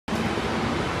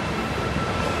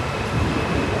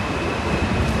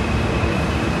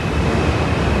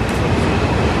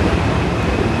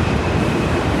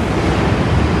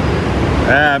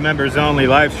Members only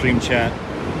live stream chat.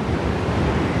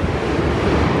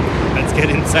 Let's get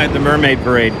inside the Mermaid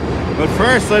Parade. But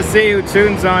first, let's see who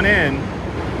tunes on in.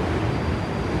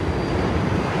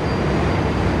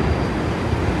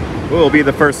 Who will be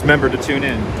the first member to tune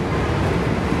in?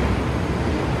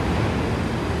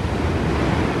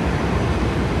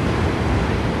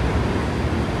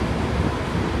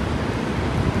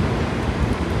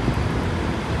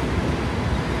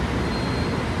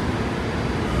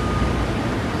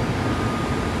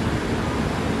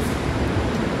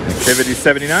 Activity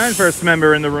 79, first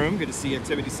member in the room. Good to see you,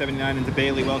 Activity 79 into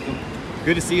Bailey, welcome.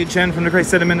 Good to see you, Jen from the great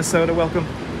state of Minnesota, welcome.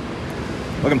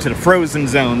 Welcome to the frozen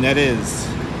zone, that is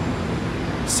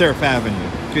Surf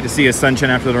Avenue. Good to see you, sunshine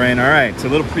after the rain. All right, so a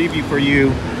little preview for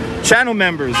you channel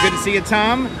members. Good to see you,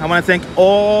 Tom. I want to thank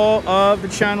all of the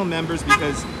channel members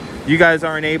because you guys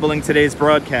are enabling today's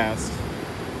broadcast.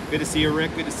 Good to see you,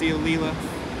 Rick. Good to see you, Leela.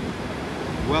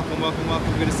 Welcome, welcome,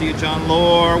 welcome. Good to see you, John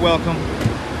Lore. Welcome.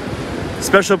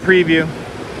 Special preview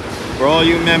for all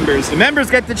you members. The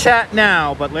members get to chat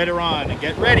now, but later on, and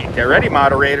get ready,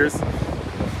 moderators. The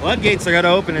floodgates are gonna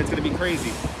open, and it's gonna be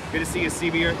crazy. Good to see you,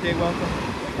 CB Earth Day, welcome.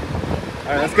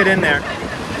 All right, let's get in there.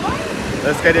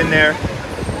 Let's get in there.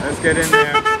 Let's get in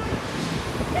there.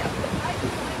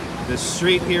 The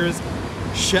street here is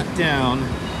shut down.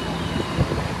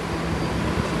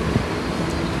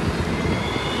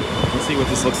 Let's see what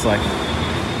this looks like.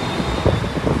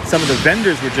 Some of the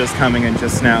vendors were just coming in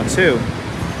just now too.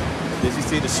 As you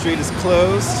see, the street is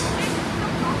closed.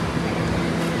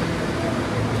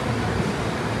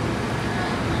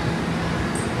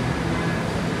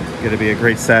 It's gonna be a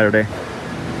great Saturday.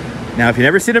 Now, if you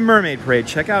never see the Mermaid Parade,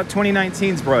 check out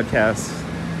 2019's broadcast.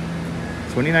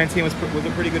 2019 was a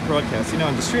pretty good broadcast. You know,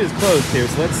 the street is closed here,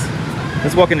 so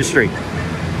let's walk in the street.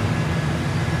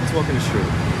 Let's walk in the street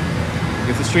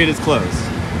because the street is closed.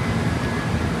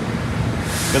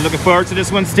 Been looking forward to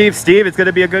this one, Steve. Steve, it's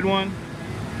gonna be a good one.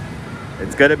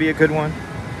 It's gonna be a good one.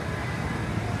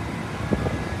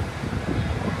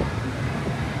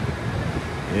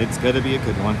 It's gonna be a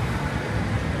good one.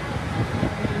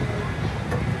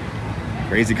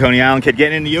 Crazy Coney Island Kid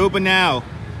getting in the open now.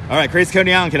 All right, Crazy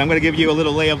Coney Island Kid, I'm gonna give you a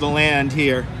little lay of the land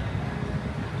here.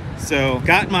 So,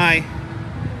 got my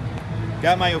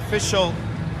official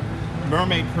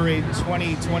Mermaid Parade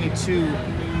 2022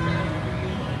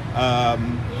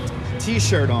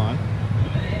 t-shirt on.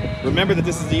 Remember that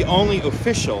this is the only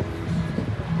official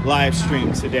live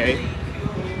stream today.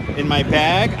 In my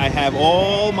bag, I have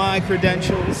all my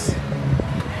credentials.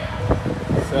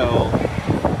 So,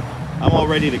 I'm all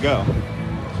ready to go.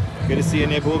 Good to see you,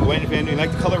 neighborhood. Wayne fan. You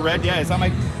like the color red? Yeah, it's not my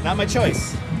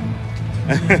choice.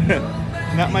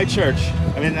 Not my church.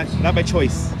 I mean, not my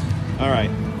choice. All right,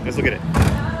 let's look at it.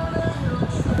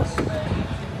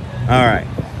 All right.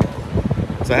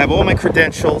 So I have all my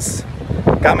credentials.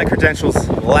 Got my credentials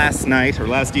last night or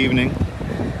last evening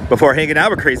before hanging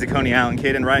out with Crazy Coney Island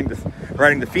Kid and riding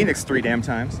the Phoenix 3 damn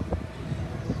times.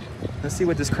 Let's see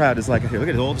what this crowd is like here. Look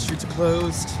at it, all the streets are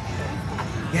closed.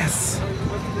 Yes.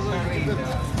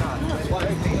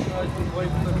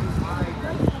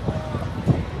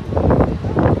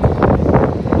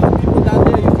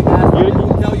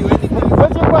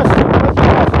 What's your question?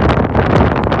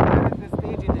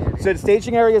 So the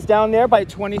staging area is down there by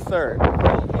 23rd.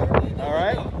 All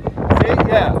right? See?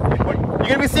 Yeah. You're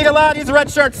going to be seeing a lot of these red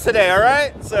shirts today, all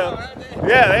right? So,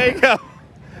 yeah, there you go.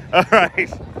 All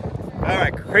right. All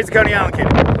right, Crazy Coney Island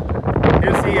Kid.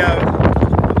 Here's the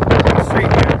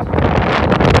street here.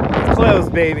 It's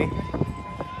closed, baby.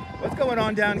 What's going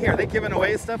on down here? Are they giving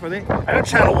away stuff? I know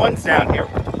Channel 1's down here.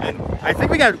 And I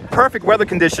think we got perfect weather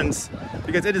conditions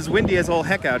because it is windy as all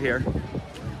heck out here.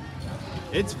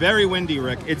 It's very windy,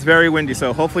 Rick. It's very windy,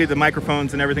 so hopefully the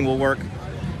microphones and everything will work.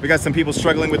 We got some people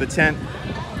struggling with the tent.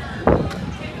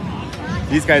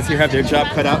 These guys here have their job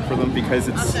cut out for them because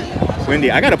it's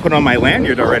windy. I gotta put on my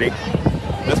lanyard already.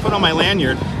 Let's put on my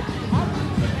lanyard.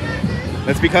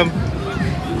 Let's get,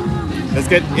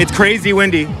 it's crazy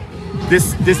windy.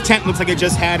 This tent looks like it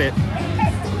just had it.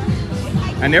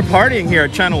 And they're partying here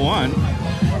at Channel 1.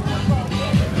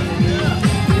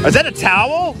 Is that a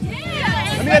towel?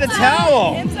 Let me get a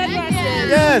towel.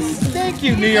 Yes, thank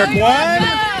you, New York 1.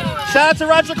 Shout out to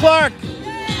Roger Clark.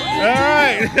 All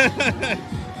right.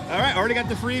 All right, already got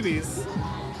the freebies.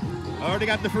 Already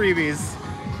got the freebies.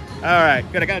 All right,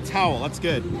 good, I got a towel, that's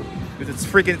good. Because it's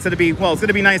freaking, it's gonna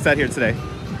be nice out here today.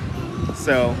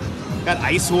 So, got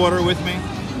ice water with me.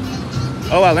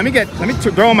 Oh wow, let me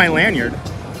throw on my lanyard.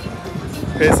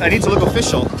 Because I need to look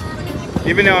official.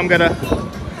 Even though I'm gonna,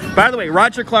 by the way,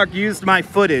 Roger Clark used my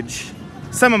footage,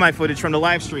 some of my footage from the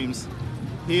live streams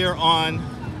here on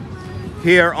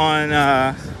here on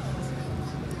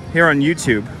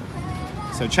YouTube.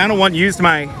 So Channel 1 used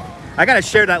my, I gotta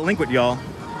share that link with y'all.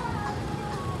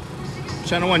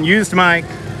 Channel 1 used my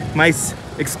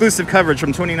exclusive coverage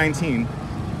from 2019.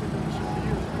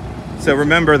 So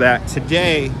remember that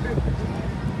today,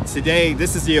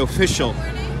 this is the official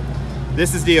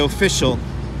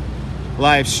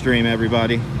live stream,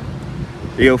 everybody.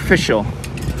 The official.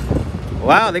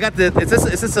 Wow, they got the, is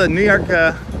this a New York,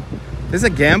 is this a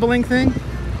gambling thing?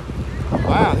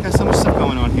 Wow, they got so much stuff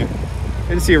going on here.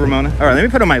 Good to see you, Ramona. All right, let me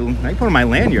put on my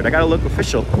lanyard. I gotta look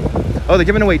official. Oh, they're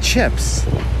giving away chips.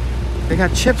 They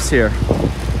got chips here.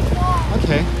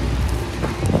 Okay.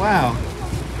 Wow.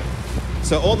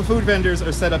 So all the food vendors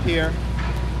are set up here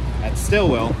at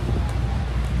Stillwell.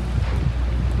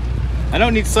 I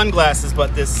don't need sunglasses,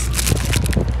 but this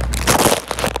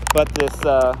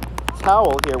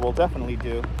towel here will definitely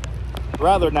do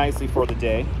rather nicely for the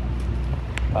day.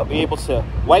 I'll be able to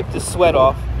wipe the sweat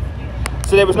off.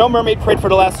 So there was no Mermaid Parade for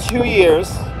the last 2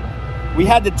 years. We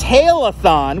had the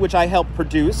Tail-a-thon, which I helped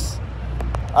produce.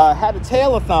 Had a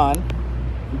Tail-a-thon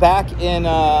back in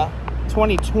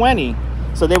 2020.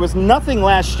 So there was nothing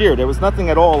last year. There was nothing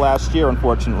at all last year,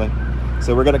 unfortunately.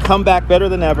 So we're gonna come back better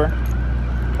than ever.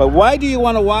 But why do you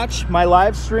want to watch my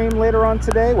live stream later on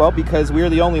today? Well, because we're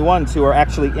the only ones who are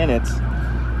actually in it.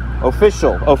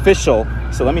 Official.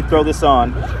 So let me throw this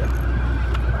on.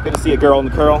 Good to see a girl in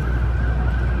the curl.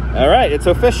 All right, it's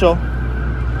official.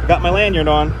 I got my lanyard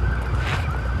on.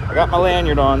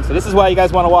 So this is why you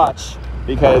guys want to watch,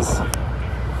 because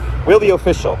we'll be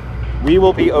official. We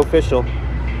will be official.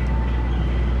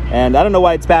 And I don't know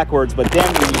why it's backwards, but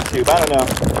damn you, YouTube. I don't know.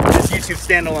 This YouTube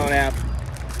standalone app.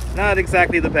 Not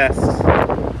exactly the best.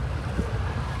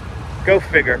 Go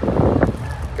figure.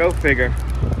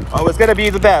 Oh, it's gonna be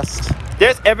the best.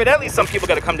 There's evidently some people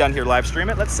gotta come down here live stream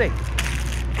it. Let's see.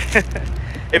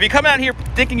 If you come out here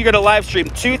thinking you're gonna live stream,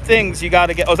 2 things you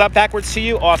gotta get. Oh, is that backwards to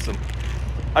you? Awesome.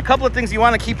 A couple of things you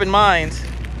wanna keep in mind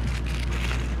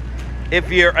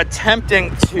if you're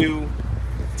attempting to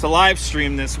live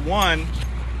stream this. One,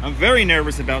 I'm very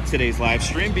nervous about today's live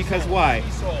stream because why?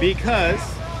 Because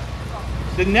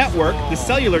the network, the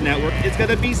cellular network, is going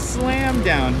to be slammed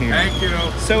down here. Thank you.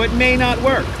 So it may not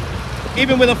work.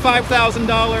 Even with a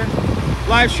 $5,000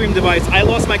 live stream device, I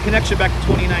lost my connection back to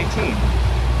 2019.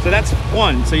 So that's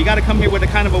one. So you got to come here with a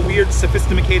kind of a weird,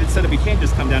 sophisticated setup. You can't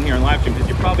just come down here and live stream because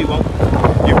you probably won't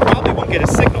get a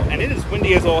signal. And it is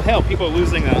windy as all hell. People are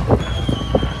losing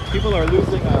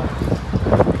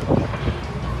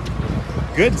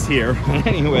goods here.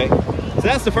 Anyway, so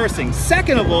that's the first thing.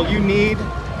 Second of all, you need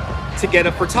to get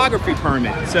a photography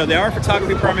permit. So there are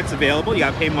photography permits available. You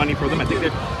gotta pay money for them. I think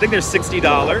they're $60.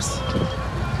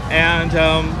 And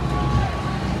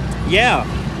yeah.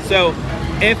 So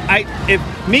if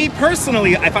me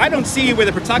personally, if I don't see you with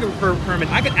a photography permit,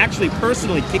 I can actually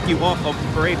personally kick you off of the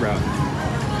parade route.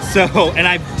 So, and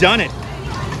I've done it.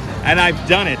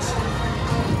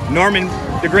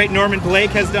 The great Norman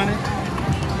Blake has done it.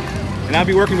 And I'll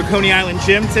be working with Coney Island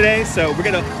Jim today. So we're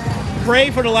gonna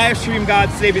pray for the live stream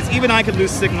gods today, because even I could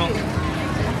lose signal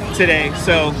today.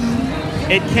 So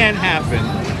it can happen,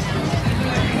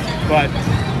 but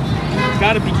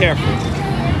gotta be careful.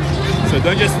 So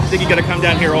don't just think you gotta come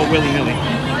down here all willy-nilly.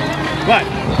 But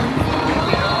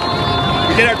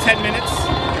we did our 10 minutes.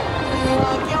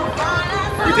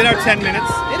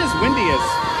 It is windy as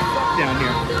down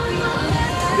here.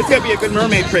 This is gonna be a good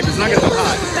mermaid trip. It's not gonna be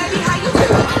hot.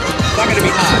 It's not gonna be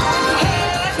hot.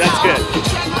 So that's good.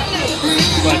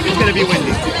 But it's gonna be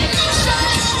windy.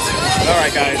 All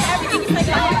right, guys.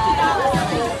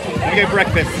 Let me get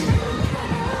breakfast.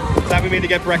 It's time for me to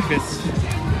get breakfast.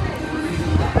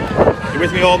 You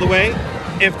with me all the way?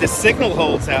 If the signal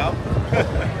holds out.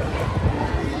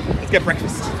 Let's get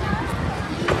breakfast.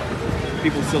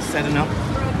 People still setting up.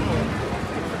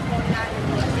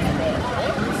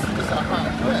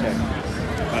 Okay.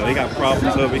 Oh, they got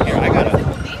problems over here. I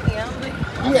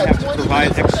have to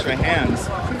provide extra hands.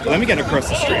 Let me get across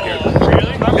the street here.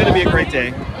 It's gonna be a great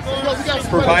day.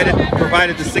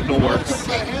 Provided the signal works.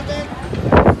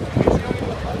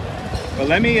 But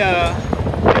let me get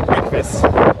breakfast.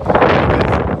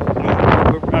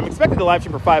 I'm expecting the live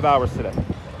stream for 5 hours today.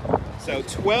 So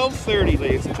 12:30,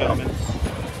 ladies and gentlemen.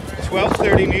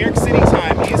 12:30 New York City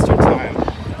time, Eastern time.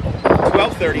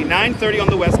 12:30, 9:30 on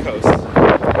the West Coast. All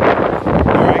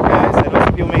right, guys. I know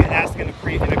some people may ask in a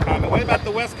comment, what about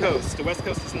the West Coast? The West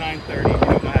Coast is 9:30. You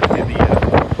don't know how to do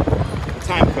the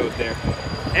time code there.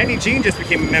 Andy Jean just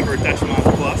became a member of Dutch Moms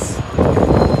Plus.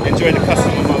 Enjoy the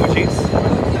custom emojis.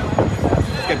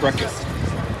 Let's get breakfast.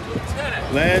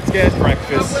 Let's get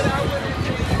breakfast.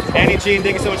 Annie Jean,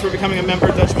 thank you so much for becoming a member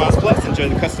of Dutch Moss Plus. Enjoy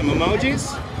the custom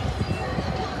emojis.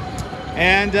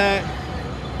 And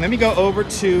let me go over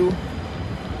to,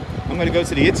 I'm going to go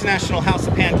to the International House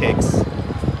of Pancakes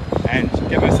and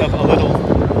get myself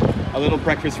a little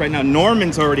breakfast right now.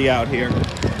 Norman's already out here.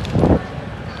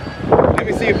 Let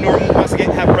me see if Norman wants to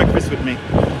have breakfast with me.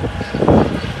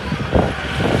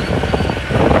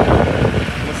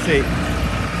 Let's see.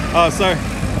 Oh, sorry.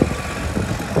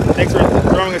 Thanks for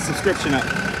throwing a subscription up.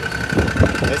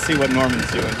 Let's see what Norman's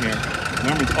doing here.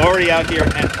 Norman's already out here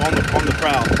and on the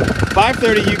prowl.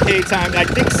 5:30 UK time. I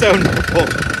think so, Normal.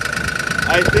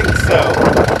 I think so.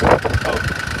 Oh,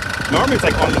 Norman's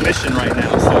like on the mission right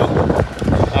now. So,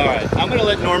 all right. I'm gonna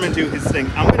let Norman do his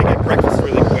thing. I'm gonna get breakfast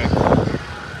really quick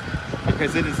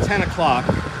because it is 10 o'clock,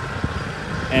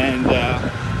 and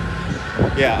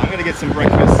yeah, I'm gonna get some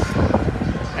breakfast.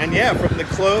 And yeah, from the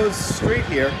closed street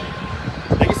here.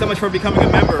 Thank you so much for becoming a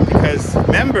member, because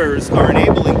members are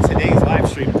enabling today's live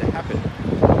stream to happen.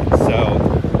 So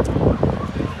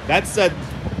that's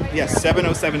yes,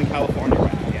 7:07 in California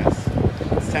right now. Yes,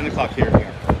 it's 10 o'clock here.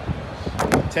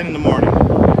 10 in the morning.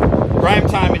 Prime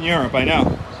time in Europe, I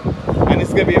know. And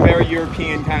it's gonna be a very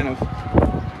European kind of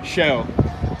show.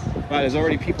 Wow, there's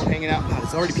already people hanging out. Wow,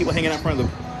 there's already people hanging out in front of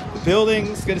the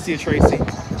buildings. Good to see you, Tracy.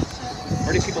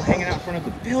 Already people hanging out in front of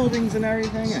the buildings and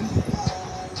everything, and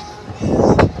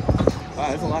wow,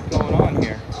 there's a lot going on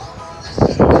here.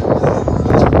 There's a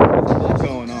lot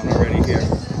going on already here.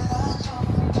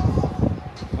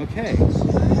 Okay.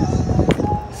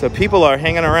 So people are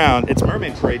hanging around. It's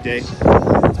Mermaid Parade Day.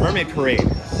 It's Mermaid Parade.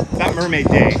 It's not Mermaid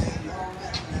Day.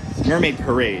 It's Mermaid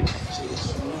Parade.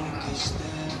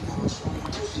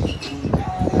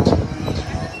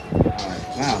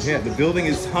 Wow, yeah, the building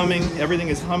is humming. Everything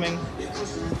is humming.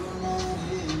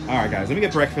 All right, guys, let me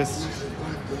get breakfast.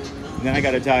 And then I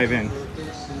gotta dive in.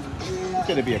 It's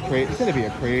gonna be a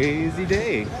crazy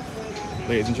day,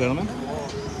 ladies and gentlemen.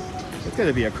 It's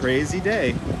gonna be a crazy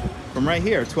day. From right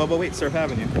here, 1208 Surf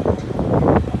Avenue.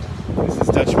 This is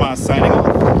Dutch Moss signing off.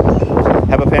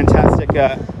 Have a fantastic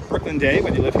Brooklyn day,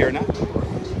 whether you live here or not.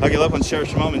 Hug your loved ones,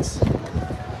 cherish your moments.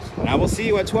 And I will see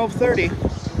you at 12:30.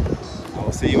 I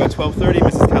will see you at 12:30,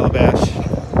 Mrs. Calabash.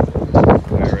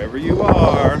 Wherever you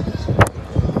are.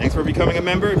 Thanks for becoming a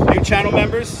member. New channel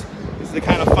members, this is the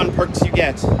kind of fun perks you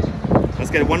get.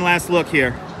 Let's get one last look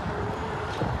here.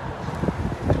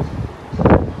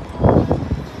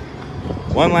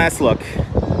 One last look.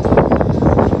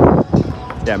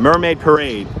 Yeah, Mermaid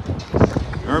Parade.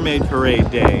 Mermaid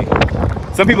Parade Day.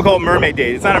 Some people call it Mermaid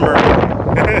Day. It's not a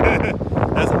mermaid.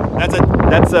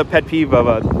 that's a pet peeve of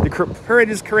the parade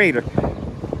is creator.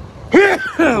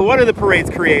 What are the parade's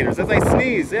creators? As I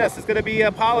sneeze, yes, it's gonna be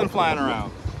pollen flying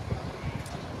around.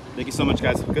 Thank you so much,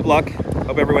 guys. Good luck.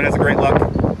 Hope everyone has a great luck.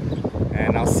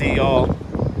 And I'll see y'all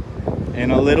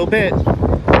in a little bit.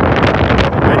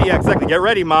 Ready? Yeah, exactly. Get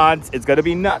ready, mods. It's gonna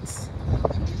be nuts.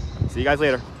 See you guys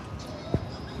later.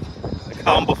 The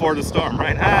calm before the storm,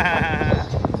 right?